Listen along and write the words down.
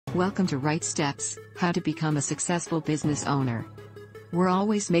Welcome to Right Steps, How to Become a Successful Business Owner. We're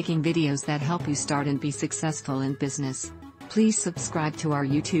always making videos that help you start and be successful in business. Please subscribe to our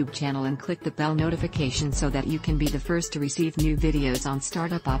YouTube channel and click the bell notification so that you can be the first to receive new videos on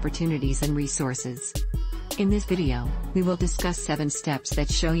startup opportunities and resources. In this video, we will discuss 7 steps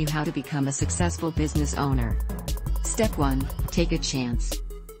that show you how to become a successful business owner. Step 1, take a chance.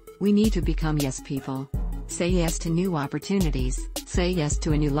 We need to become yes people. Say yes to new opportunities, say yes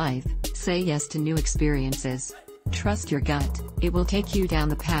to a new life, say yes to new experiences. Trust your gut, it will take you down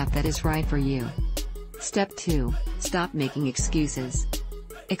the path that is right for you. Step 2, stop making excuses.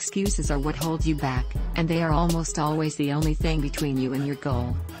 Excuses are what hold you back, and they are almost always the only thing between you and your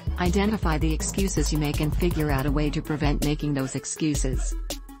goal. Identify the excuses you make and figure out a way to prevent making those excuses.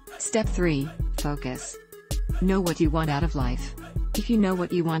 Step 3, focus. Know what you want out of life. If you know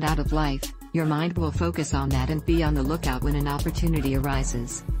what you want out of life, your mind will focus on that and be on the lookout when an opportunity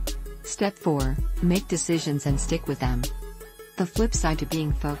arises. Step 4, make decisions and stick with them. The flip side to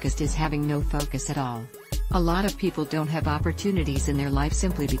being focused is having no focus at all. A lot of people don't have opportunities in their life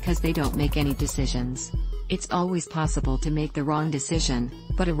simply because they don't make any decisions. It's always possible to make the wrong decision,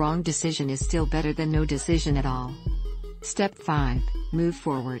 but a wrong decision is still better than no decision at all. Step 5, move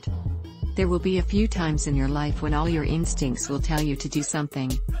forward. There will be a few times in your life when all your instincts will tell you to do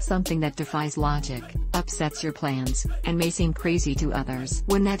something that defies logic, upsets your plans, and may seem crazy to others.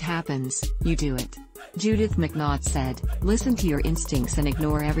 When that happens, you do it. Judith McNaught said, "Listen to your instincts and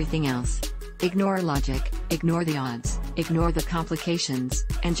ignore everything else. Ignore logic, ignore the odds, ignore the complications,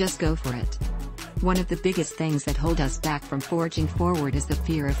 and just go for it." One of the biggest things that hold us back from forging forward is the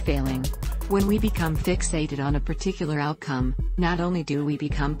fear of failing. When we become fixated on a particular outcome, not only do we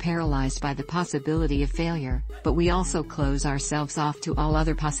become paralyzed by the possibility of failure, but we also close ourselves off to all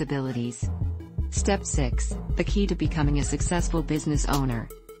other possibilities. Step 6, the key to becoming a successful business owner.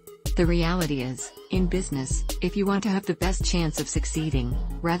 The reality is, in business, if you want to have the best chance of succeeding,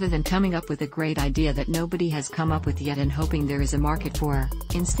 rather than coming up with a great idea that nobody has come up with yet and hoping there is a market for,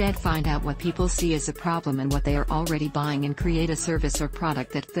 instead find out what people see as a problem and what they are already buying and create a service or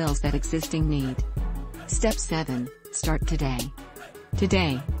product that fills that existing need. Step 7, start today.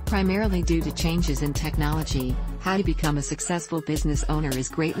 Today, primarily due to changes in technology, how to become a successful business owner is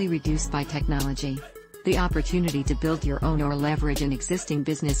greatly reduced by technology. The opportunity to build your own or leverage an existing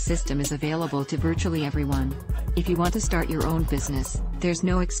business system is available to virtually everyone. If you want to start your own business, there's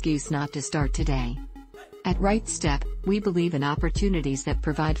no excuse not to start today. At Right Step, we believe in opportunities that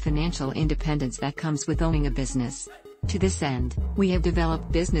provide financial independence that comes with owning a business. To this end, we have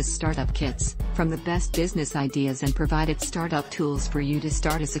developed business startup kits, from the best business ideas and provided startup tools for you to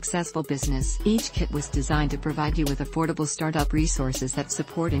start a successful business. Each kit was designed to provide you with affordable startup resources that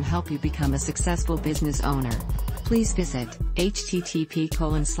support and help you become a successful business owner. Please visit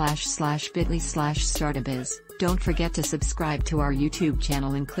http://bit.ly/startupiz. Don't forget to subscribe to our YouTube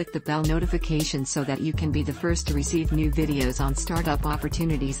channel and click the bell notification so that you can be the first to receive new videos on startup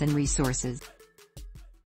opportunities and resources.